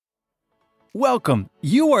Welcome.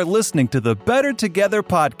 You are listening to the Better Together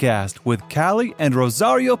podcast with Callie and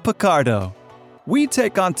Rosario Picardo. We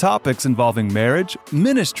take on topics involving marriage,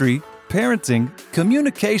 ministry, parenting,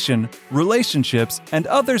 communication, relationships, and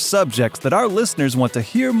other subjects that our listeners want to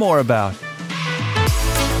hear more about.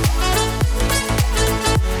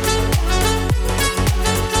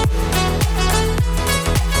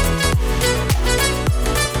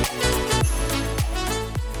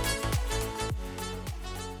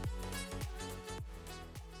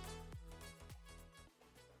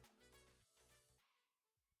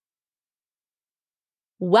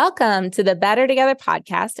 Welcome to the Better Together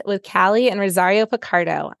podcast with Callie and Rosario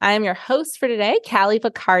Picardo. I am your host for today, Callie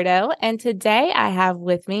Picardo, and today I have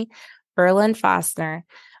with me Verlon Foster.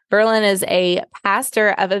 Verlon is a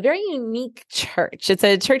pastor of a very unique church. It's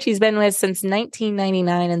a church he's been with since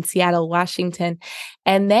 1999 in Seattle, Washington,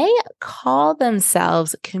 and they call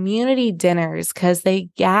themselves community dinners because they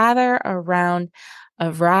gather around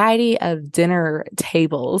a variety of dinner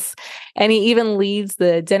tables. And he even leads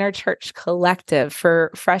the Dinner Church Collective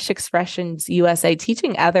for Fresh Expressions USA,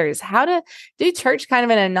 teaching others how to do church kind of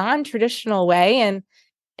in a non-traditional way. And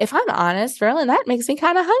if I'm honest, Verlon, that makes me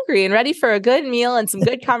kind of hungry and ready for a good meal and some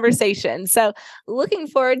good conversation. So looking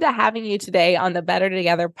forward to having you today on the Better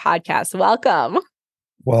Together podcast. Welcome.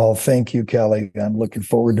 Well, thank you, Kelly. I'm looking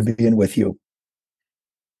forward to being with you.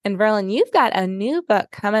 And Verlon, you've got a new book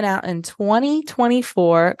coming out in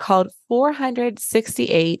 2024 called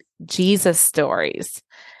 468 Jesus Stories.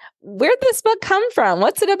 Where'd this book come from?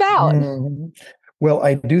 What's it about? Well,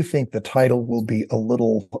 I do think the title will be a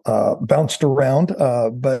little bounced around,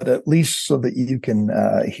 but at least so that you can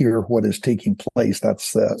hear what is taking place.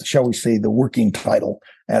 That's, shall we say, the working title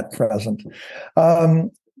at present.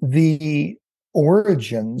 The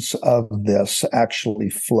origins of this actually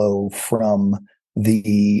flow from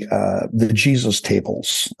the Jesus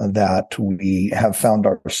tables that we have found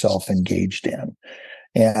ourselves engaged in.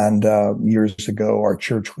 And years ago, our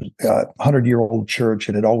church was a 100-year-old church.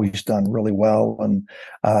 It had always done really well. And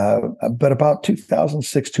but about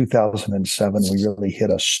 2006, 2007, we really hit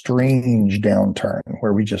a strange downturn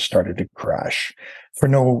where we just started to crash for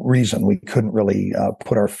no reason. We couldn't really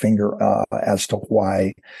put our finger as to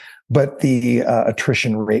why. But the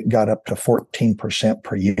attrition rate got up to 14%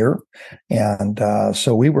 per year. And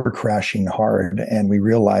so we were crashing hard, and we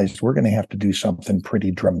realized we're going to have to do something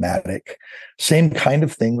pretty dramatic. Same kind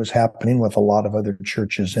of thing was happening with a lot of other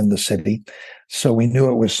churches in the city. So we knew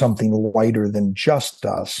it was something wider than just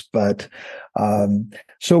us. But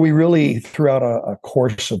so we really, throughout a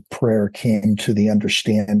course of prayer, came to the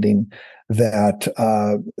understanding that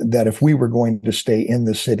if we were going to stay in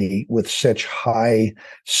the city with such high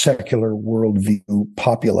secular worldview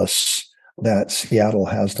populace that Seattle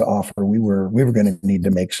has to offer, we were going to need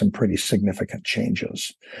to make some pretty significant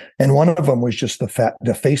changes. And one of them was just to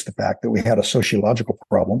face the fact that we had a sociological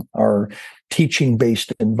problem. Our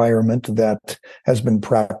teaching-based environment that has been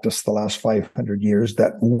practiced the last 500 years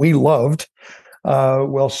that we loved.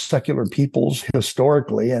 Secular peoples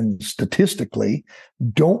historically and statistically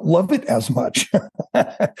don't love it as much.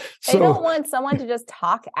 They don't want someone to just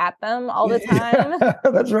talk at them all the time. Yeah,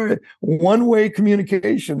 that's right. One-way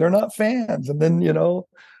communication. They're not fans. And then,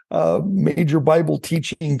 major Bible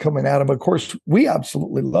teaching coming at them. Of course, we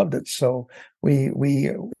absolutely loved it. So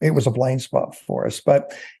it was a blind spot for us.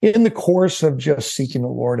 But in the course of just seeking the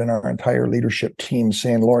Lord and our entire leadership team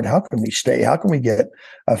saying, Lord, how can we stay? How can we get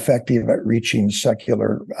effective at reaching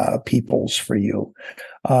secular peoples for you?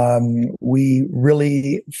 We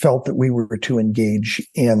really felt that we were to engage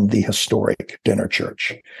in the historic dinner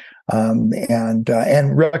church.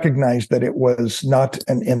 And recognized that it was not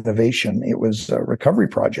an innovation. It was a recovery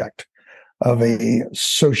project of a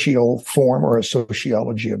social form or a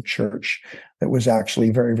sociology of church that was actually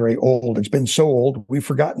very, very old. It's been so old, we've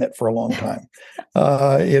forgotten it for a long time.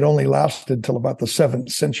 It only lasted till about the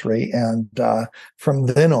 7th century. And from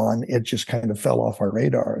then on, it just kind of fell off our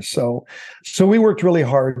radar. So we worked really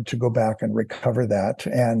hard to go back and recover that,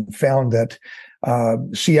 and found that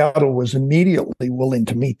Seattle was immediately willing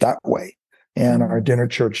to meet that way. And our dinner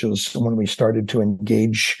churches, when we started to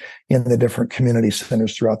engage in the different community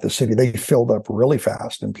centers throughout the city, they filled up really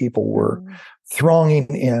fast, and people were thronging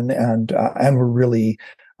in and were really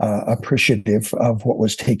appreciative of what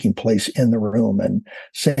was taking place in the room, and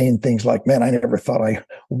saying things like, man, I never thought I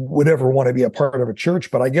would ever want to be a part of a church,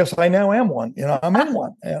 but I guess I now am one. I'm in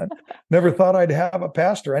one. And never thought I'd have a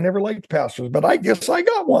pastor. I never liked pastors, but I guess I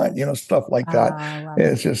got one, stuff like that.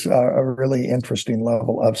 It's just a really interesting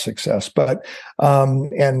level of success, but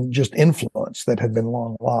and just influence that had been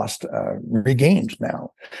long lost, regained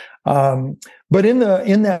now. But in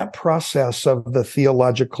that process of the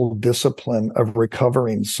theological discipline of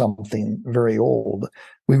recovering something very old,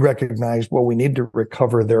 we recognized, well, we need to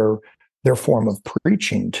recover their form of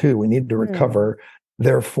preaching too. We need to recover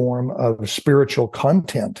their form of spiritual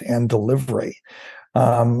content and delivery.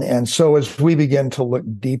 And so as we began to look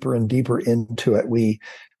deeper and deeper into it, we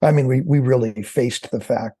really faced the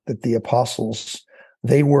fact that the apostles,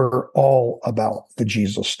 they were all about the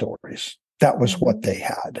Jesus stories. That was what they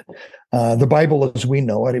had. The Bible as we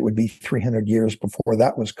know it, it would be 300 years before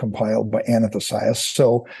that was compiled by Anathathias.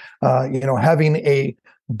 So, having a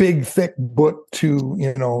big, thick book to,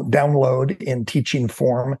 download in teaching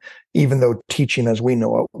form, even though teaching as we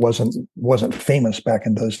know it wasn't famous back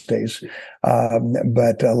in those days,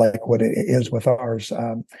 but like what it is with ours.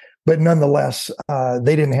 But nonetheless,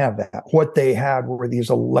 they didn't have that. What they had were these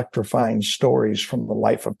electrifying stories from the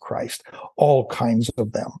life of Christ, all kinds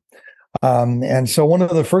of them. And so one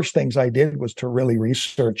of the first things I did was to really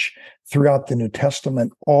research throughout the New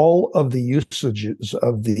Testament all of the usages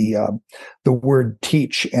of the word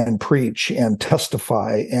teach and preach and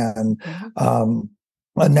testify and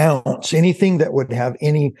announce, anything that would have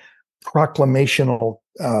any proclamational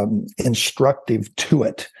instructive to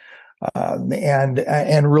it.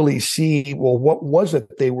 And really see, well, what was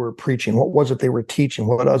it they were preaching? What was it they were teaching?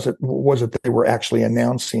 What was it they were actually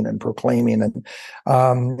announcing and proclaiming? And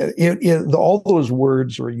all those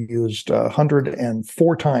words were used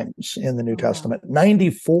 104 times in the New Testament.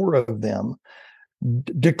 94 of them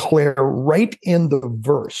declare right in the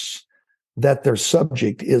verse that their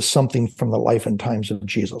subject is something from the life and times of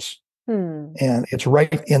Jesus. And it's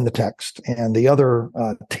right in the text. And the other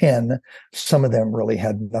 10, some of them really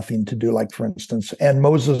had nothing to do. Like, for instance, and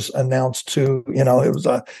Moses announced to,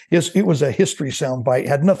 it was a history soundbite,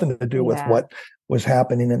 had nothing to do with what was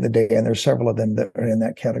happening in the day. And there's several of them that are in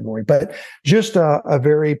that category. But just a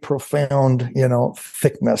very profound,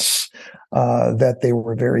 thickness that they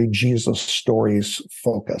were very Jesus stories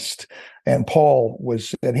focused. And Paul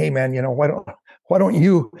said, hey, man, why don't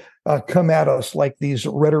you come at us like these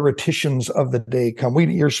rhetoricians of the day come?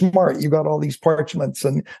 You're smart. You got all these parchments.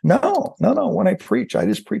 And no. When I preach, I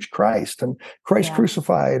just preach Christ and Christ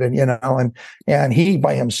crucified. And he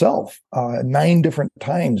by himself 9 different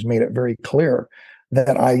times made it very clear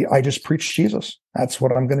that I just preach Jesus. That's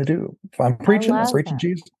what I'm going to do. If I'm preaching, I'm preaching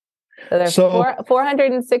Jesus. So there's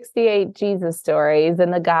 468 Jesus stories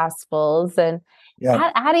in the Gospels. And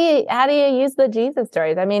how do you use the Jesus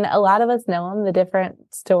stories? I mean, a lot of us know them, the different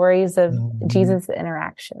stories of Jesus'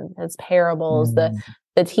 interaction, his parables, the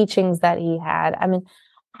teachings that he had. I mean,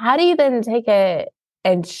 how do you then take it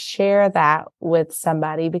and share that with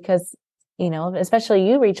somebody? Because, especially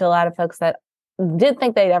you reach a lot of folks that didn't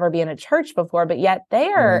think they'd ever be in a church before, but yet they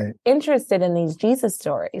are interested in these Jesus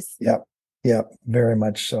stories. Yeah, very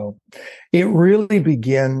much so. It really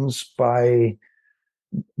begins by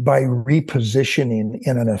repositioning,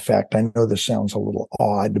 in an effect. I know this sounds a little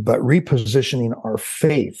odd, but repositioning our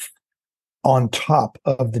faith on top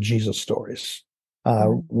of the Jesus stories.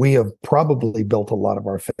 We have probably built a lot of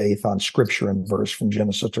our faith on scripture and verse from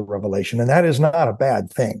Genesis to Revelation, and that is not a bad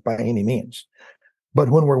thing by any means. But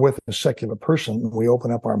when we're with a secular person, we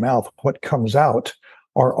open up our mouth, what comes out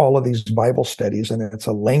are all of these Bible studies, and it's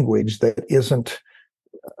a language that isn't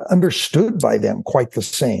understood by them quite the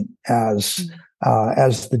same as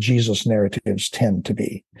the Jesus narratives tend to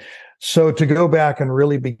be. So to go back and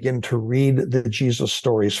really begin to read the Jesus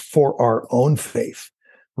stories for our own faith,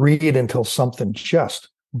 read it until something just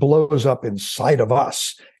blows up inside of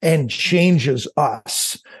us and changes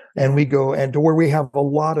us. And we go, and to where we have a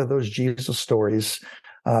lot of those Jesus stories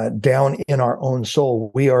down in our own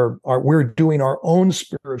soul. We're doing our own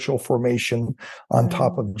spiritual formation on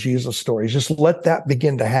top of Jesus stories. Just let that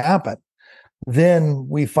begin to happen. Then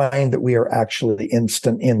we find that we are actually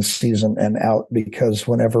instant in, season and out, because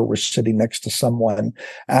whenever we're sitting next to someone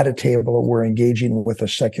at a table or we're engaging with a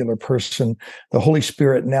secular person, the Holy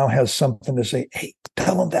Spirit now has something to say. Hey,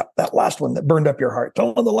 tell them that last one that burned up your heart.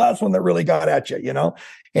 Tell them the last one that really got at you,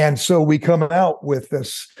 And so we come out with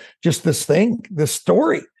this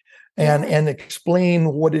story, and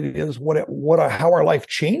explain what it is, how our life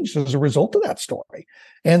changed as a result of that story.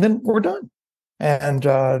 And then we're done. And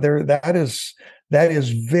that is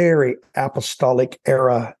very apostolic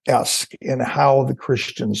era-esque in how the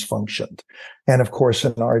Christians functioned. And of course,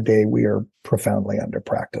 in our day, we are profoundly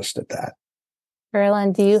under-practiced at that.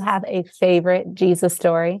 Verlon, do you have a favorite Jesus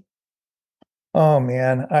story? Oh,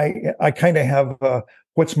 man, I kind of have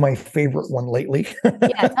what's my favorite one lately?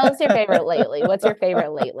 Yeah, tell us your favorite lately. What's your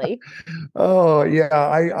favorite lately? Oh,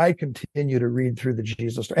 yeah, I continue to read through the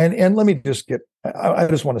Jesus story. And let me just I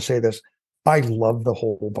just want to say this. I love the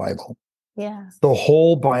whole Bible. Yeah. The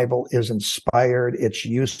whole Bible is inspired. It's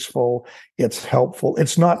useful. It's helpful.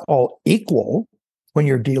 It's not all equal when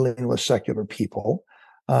you're dealing with secular people,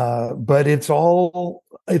 but it's all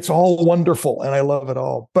wonderful, and I love it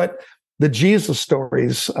all. But the Jesus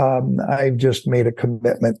stories, I've just made a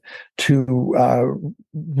commitment to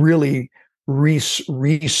really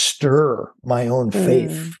restir my own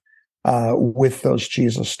faith with those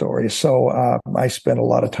Jesus stories. So I spend a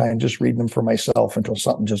lot of time just reading them for myself until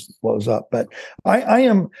something just blows up. But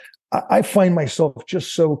I find myself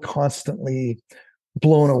just so constantly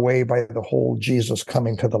blown away by the whole Jesus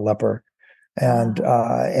coming to the leper,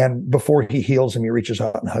 and before he heals him, he reaches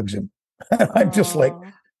out and hugs him. And I'm just like,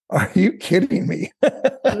 are you kidding me?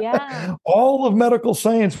 Yeah. All of medical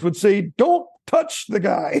science would say, don't touch the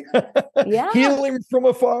guy. Yeah. Heal him from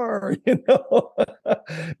afar,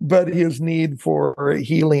 But his need for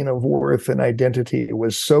healing of worth and identity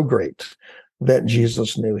was so great that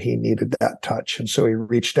Jesus knew he needed that touch. And so he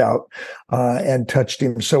reached out and touched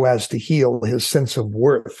him so as to heal his sense of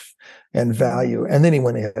worth and value. And then he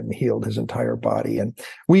went ahead and healed his entire body. And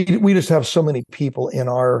we just have so many people in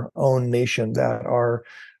our own nation that are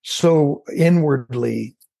so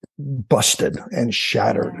inwardly busted and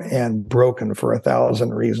shattered and broken for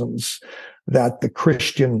 1,000 reasons, that the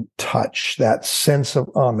Christian touch, that sense of,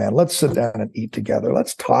 oh man, let's sit down and eat together.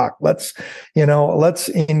 Let's talk. Let's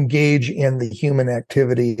engage in the human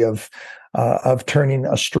activity of turning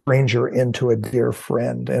a stranger into a dear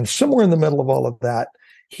friend. And somewhere in the middle of all of that,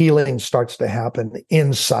 healing starts to happen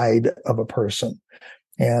inside of a person,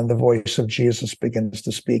 and the voice of Jesus begins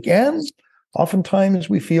to speak. And oftentimes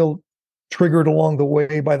we feel triggered along the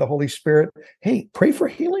way by the Holy Spirit. Hey, pray for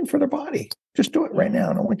healing for their body. Just do it right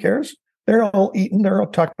now. No one cares. They're all eating. They're all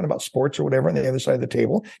talking about sports or whatever on the other side of the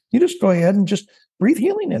table. You just go ahead and just breathe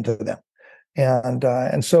healing into them.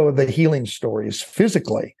 And so the healing stories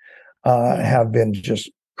physically have been just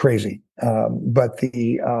crazy. But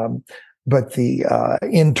the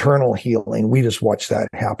internal healing, we just watch that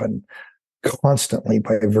happen constantly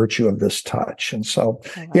by virtue of this touch. And so,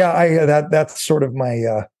 that's sort of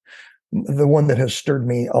my the one that has stirred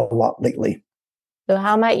me a lot lately. So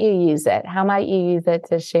how might you use it? How might you use it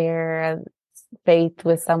to share faith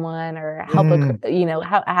with someone, or help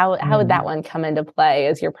how would that one come into play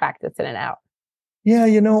as you're practicing it out? Yeah,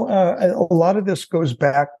 a lot of this goes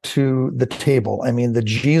back to the table. I mean, the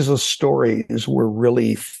Jesus stories were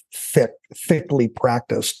really thickly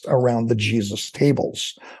practiced around the Jesus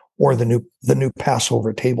tables, or the new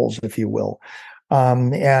Passover tables, if you will.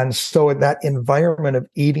 And so that environment of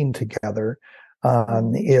eating together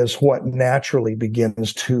is what naturally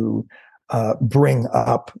begins to bring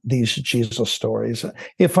up these Jesus stories.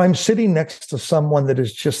 If I'm sitting next to someone that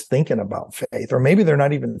is just thinking about faith, or maybe they're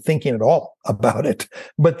not even thinking at all about it,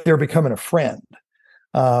 but they're becoming a friend,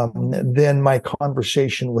 then my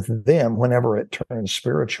conversation with them, whenever it turns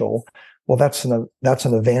spiritual, well, that's an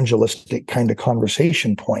evangelistic kind of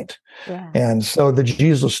conversation point. Yeah. And so the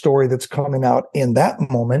Jesus story that's coming out in that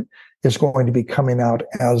moment is going to be coming out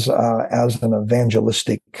as an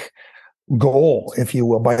evangelistic goal, if you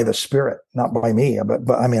will, by the Spirit, not by me. But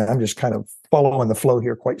I mean, I'm just kind of following the flow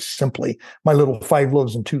here quite simply. My little 5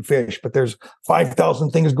 loaves and 2 fish, but there's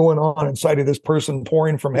 5,000 things going on inside of this person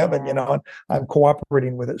pouring from heaven, and I'm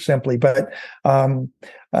cooperating with it simply. But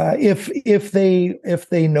if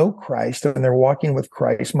they know Christ and they're walking with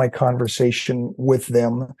Christ, my conversation with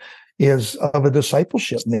them is of a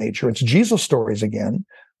discipleship nature. It's Jesus stories again,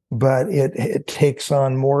 but it takes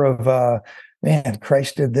on more of a, man,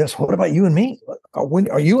 Christ did this. What about you and me?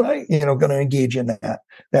 Are you and I, going to engage in that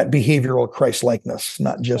behavioral Christ-likeness,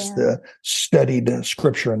 not just the studied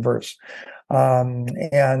scripture and verse.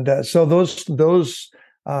 So those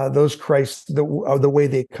Christ, the way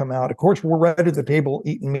they come out. Of course, we're right at the table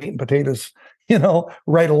eating meat and potatoes,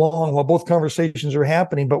 right along while both conversations are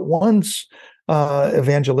happening. But one's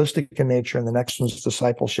evangelistic in nature, and the next one's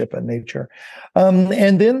discipleship in nature.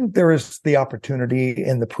 And then there is the opportunity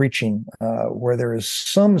in the preaching where there is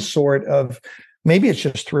some sort of, maybe it's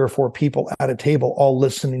just 3 or 4 people at a table all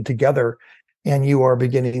listening together, and you are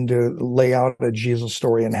beginning to lay out a Jesus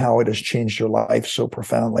story and how it has changed your life so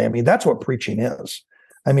profoundly. I mean, that's what preaching is.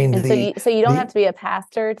 I mean, so you don't have to be a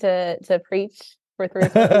pastor to preach for 3 or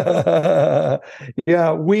 4 people.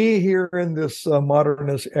 Yeah, we here in this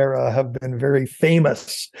modernist era have been very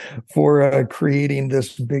famous for creating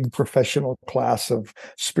this big professional class of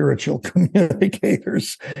spiritual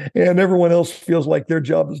communicators, and everyone else feels like their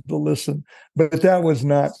job is to listen. But that was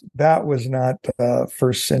not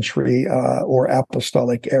first century or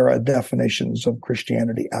apostolic era definitions of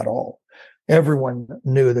Christianity at all. Everyone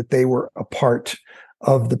knew that they were a part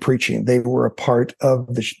of the preaching. They were a part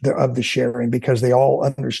of the sharing, because they all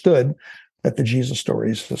understood that the Jesus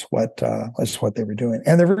stories is what they were doing,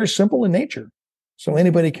 and they're very simple in nature, so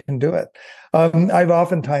anybody can do it. I've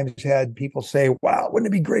oftentimes had people say, "Wow, wouldn't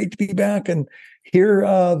it be great to be back and hear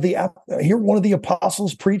one of the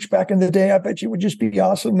apostles preach back in the day? I bet you it would just be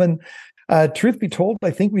awesome." And truth be told, I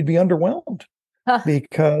think we'd be underwhelmed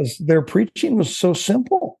because their preaching was so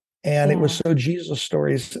simple and it was so Jesus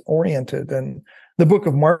stories oriented. And the book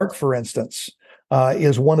of Mark, for instance,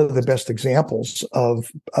 is one of the best examples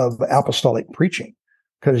of apostolic preaching,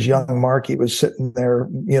 because young Mark, he was sitting there,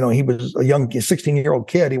 he was a young 16-year-old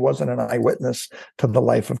kid. He wasn't an eyewitness to the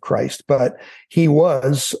life of Christ, but he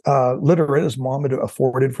was literate. His mom had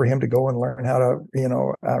afforded for him to go and learn how to,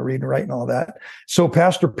 read and write and all that. So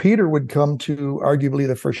Pastor Peter would come to arguably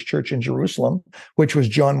the first church in Jerusalem, which was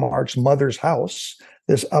John Mark's mother's house,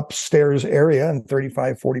 this upstairs area, and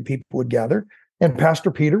 35, 40 people would gather, and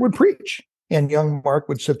Pastor Peter would preach. And young Mark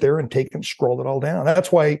would sit there and take and scroll it all down.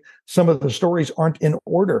 That's why some of the stories aren't in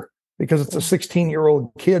order, because it's a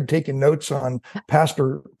 16-year-old kid taking notes on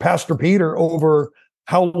Pastor Peter over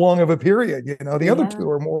how long of a period. The other two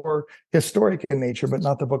are more historic in nature, but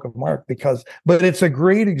not the book of Mark, but it's a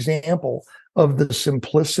great example of the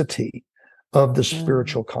simplicity of the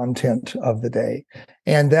spiritual content of the day.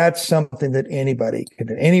 And that's something that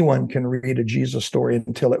anyone can read a Jesus story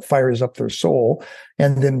until it fires up their soul,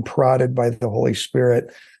 and then prodded by the Holy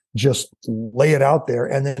Spirit, just lay it out there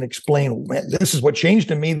and then explain, man, this is what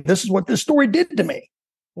changed in me. This is what this story did to me.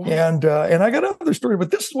 Yeah. And I got another story,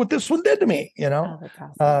 but this is what this one did to me, Oh, that's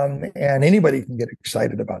awesome. and anybody can get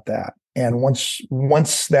excited about that. And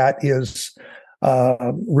once that is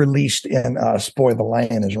released in us, boy, the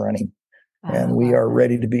lion is running. And we are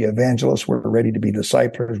ready to be evangelists. We're ready to be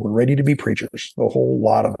disciplers. We're ready to be preachers, the whole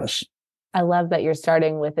lot of us. I love that you're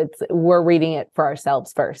starting with we're reading it for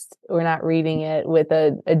ourselves first. We're not reading it with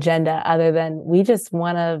an agenda other than we just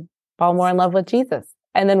want to fall more in love with Jesus.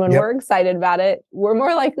 And then when we're excited about it, we're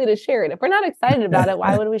more likely to share it. If we're not excited about it,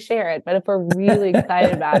 why would we share it? But if we're really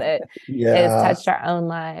excited about it, it's touched our own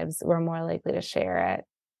lives, we're more likely to share it.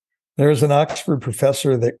 There's an Oxford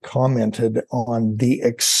professor that commented on the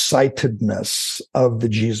excitedness of the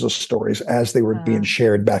Jesus stories as they were being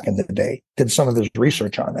shared back in the day. Did some of his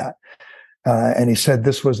research on that. And he said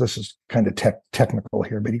this is kind of technical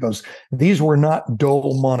here, but he goes, these were not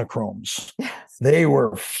dull monochromes. They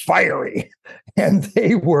were fiery and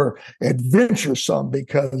they were adventuresome,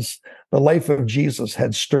 because the life of Jesus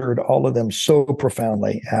had stirred all of them so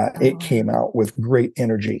profoundly. It came out with great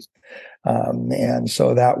energy. And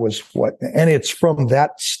so that was and it's from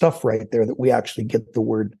that stuff right there that we actually get the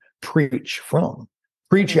word preach from.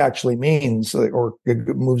 Preach actually means, or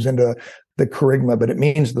it moves into the charisma, but it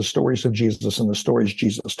means the stories of Jesus and the stories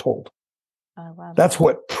Jesus told. That's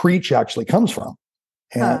what preach actually comes from.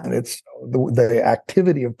 And it's the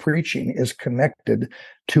activity of preaching is connected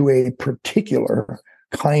to a particular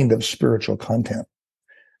kind of spiritual content.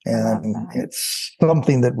 And it's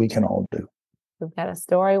something that we can all do. We've got a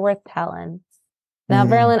story worth telling. Now,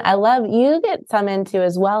 Verlon, I love you get some into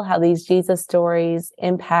as well how these Jesus stories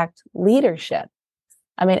impact leadership.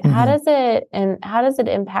 I mean, how does it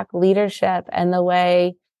impact leadership and the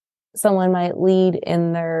way someone might lead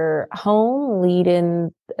in their home, lead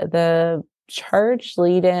in the church,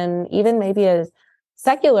 lead in even maybe a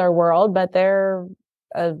secular world, but they're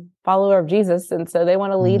a follower of Jesus, and so they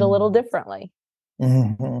want to lead a little differently.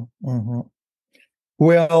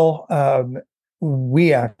 Well,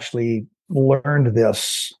 we actually learned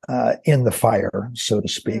this in the fire, so to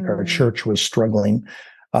speak. Our church was struggling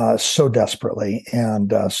so desperately,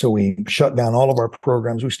 and so we shut down all of our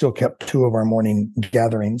programs. We still kept 2 of our morning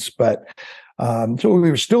gatherings, but so we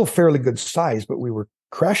were still fairly good size, but we were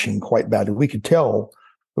crashing quite badly. We could tell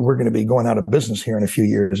that we're going to be going out of business here in a few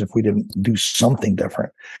years if we didn't do something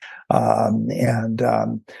different.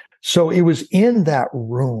 So it was in that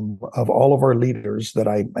room of all of our leaders that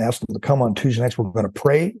I asked them to come on Tuesday nights. We're going to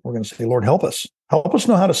pray. We're going to say, Lord, help us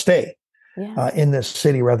know how to stay in this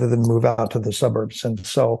city rather than move out to the suburbs. And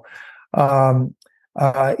so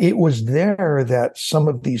it was there that some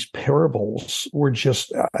of these parables were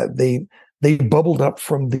just, they bubbled up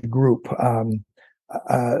from the group.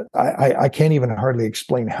 I can't even hardly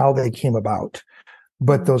explain how they came about,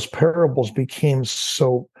 but those parables became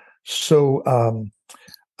so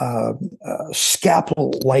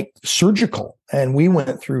scalpel-like surgical, and we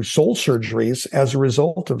went through soul surgeries as a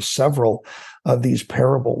result of several of these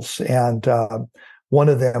parables. And one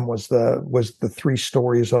of them was the 3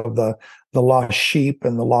 stories of the lost sheep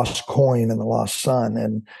and the lost coin and the lost son.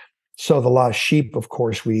 And so the lost sheep, of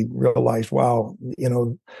course, we realized, wow,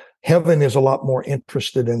 Heaven is a lot more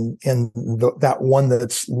interested in that one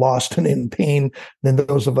that's lost and in pain than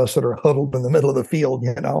those of us that are huddled in the middle of the field,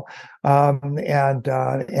 and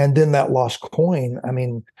then that lost coin. I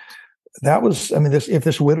mean, if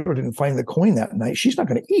this widow didn't find the coin that night, she's not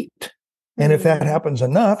going to eat. And if that happens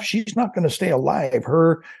enough, she's not going to stay alive.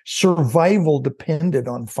 Her survival depended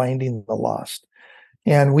on finding the lost.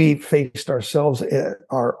 And we faced ourselves,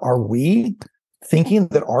 are we thinking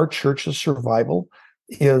that our church's survival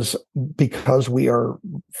is because we are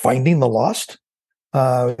finding the lost?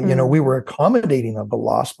 We were accommodating of the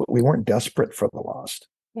lost, but we weren't desperate for the lost.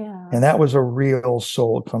 Yeah. And that was a real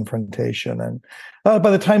soul confrontation. And by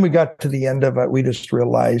the time we got to the end of it, we just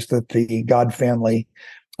realized that the God family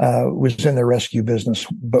was in the rescue business,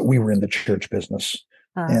 but we were in the church business.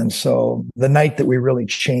 And so the night that we really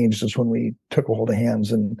changed is when we took a hold of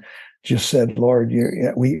hands and just said, Lord,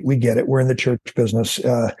 we get it. We're in the church business.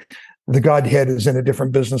 The Godhead is in a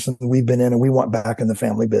different business than we've been in, and we want back in the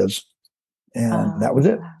family biz. And that was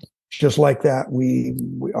it. Just like that,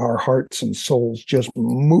 our hearts and souls just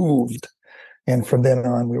moved. And from then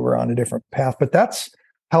on, we were on a different path. But that's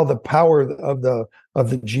how the power of the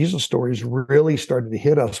Jesus stories really started to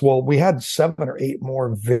hit us. Well, we had 7 or 8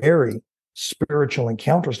 more very spiritual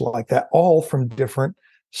encounters like that, all from different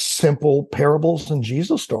simple parables and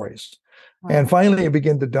Jesus stories. Wow. And finally, it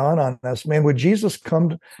began to dawn on us, man, would Jesus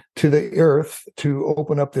come to the earth to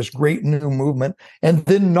open up this great new movement and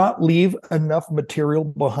then not leave enough material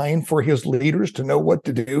behind for his leaders to know what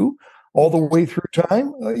to do all the way through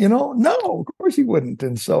time? No, of course he wouldn't.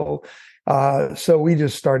 And so we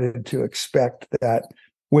just started to expect that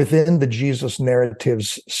within the Jesus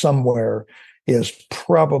narratives somewhere is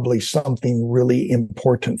probably something really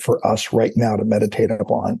important for us right now to meditate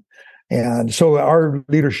upon. And so our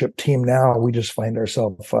leadership team now, we just find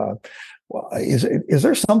ourselves, is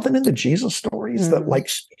there something in the Jesus stories that like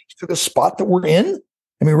speaks to the spot that we're in?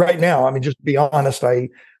 I mean, right now, just to be honest,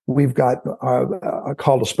 we've got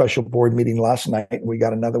called a special board meeting last night, and we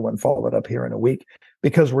got another one followed up here in a week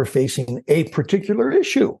because we're facing a particular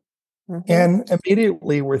issue. And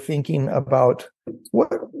immediately we're thinking about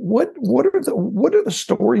what are the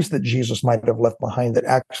stories that Jesus might have left behind that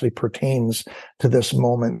actually pertains to this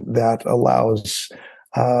moment that allows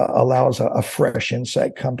a fresh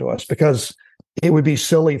insight come to us, because it would be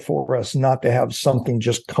silly for us not to have something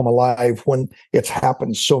just come alive when it's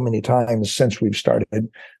happened so many times since we've started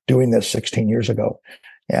doing this 16 years ago.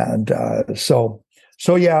 And I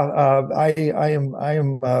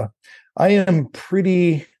am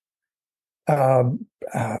pretty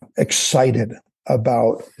excited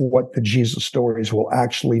about what the Jesus stories will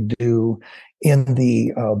actually do in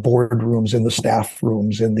the boardrooms, in the staff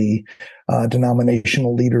rooms, in the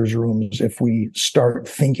denominational leaders' rooms, if we start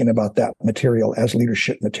thinking about that material as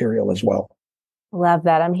leadership material as well. Love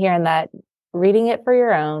that. I'm hearing that, reading it for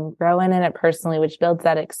your own, growing in it personally, which builds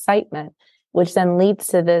that excitement, which then leads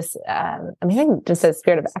to this, I'm hearing just a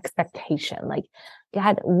spirit of expectation, like,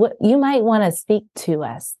 God, what you might want to speak to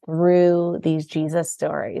us through these Jesus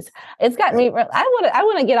stories. It's got me. I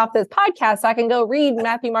want to get off this podcast so I can go read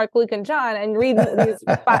Matthew, Mark, Luke, and John and read these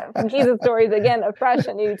Jesus stories again afresh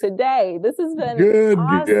anew today. This has been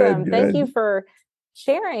awesome. Good. Thank you for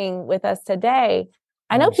sharing with us today.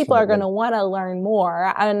 I know people are going to want to learn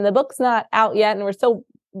more. And the book's not out yet, and we're still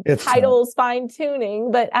titles fine tuning.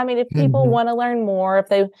 But if people want to learn more, if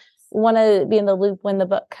they want to be in the loop when the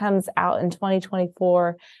book comes out in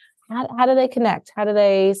 2024, how do they connect? How do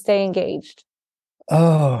they stay engaged?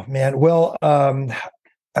 Oh man. Well,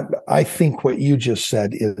 I think what you just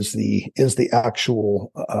said is the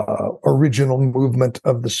actual original movement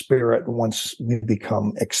of the Spirit once we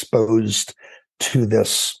become exposed to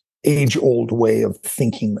this age-old way of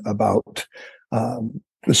thinking about the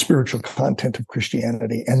spiritual content of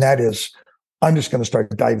Christianity. And that is, I'm just going to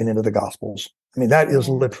start diving into the Gospels. That is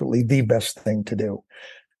literally the best thing to do.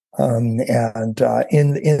 In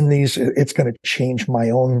these, it's going to change my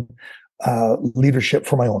own leadership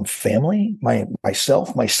for my own family, my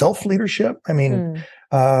self leadership. Leonard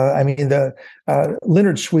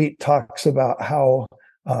Sweet talks about how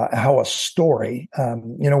a story,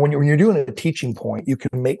 when you're doing a teaching point, you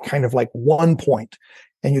can make kind of like one point,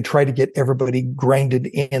 and you try to get everybody grinded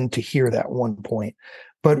in to hear that one point.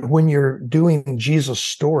 But when you're doing Jesus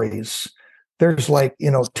stories, there's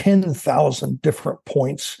 10,000 different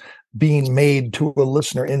points being made to a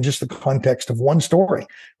listener in just the context of one story,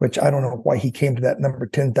 which I don't know why he came to that number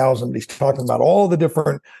 10,000, but he's talking about all the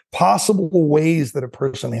different possible ways that a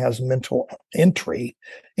person has mental entry,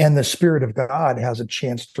 and the Spirit of God has a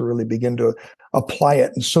chance to really begin to apply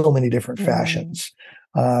it in so many different fashions.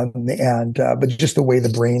 But just the way the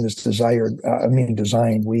brain is designed,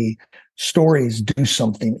 stories do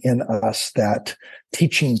something in us that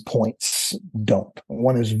teaching points don't.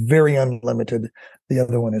 One is very unlimited. The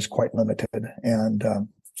other one is quite limited. And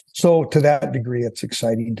so to that degree, it's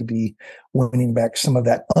exciting to be winning back some of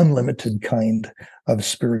that unlimited kind of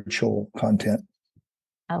spiritual content.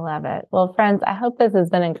 I love it. Well, friends, I hope this has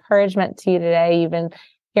been encouragement to you today. You've been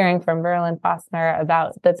hearing from Verlon Fossner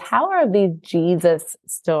about the power of these Jesus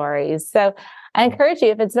stories. So I encourage you,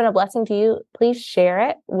 if it's been a blessing to you, please share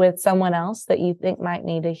it with someone else that you think might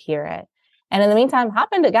need to hear it. And in the meantime, hop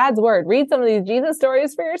into God's Word, read some of these Jesus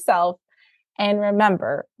stories for yourself. And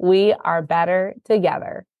remember, we are better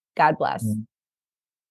together. God bless.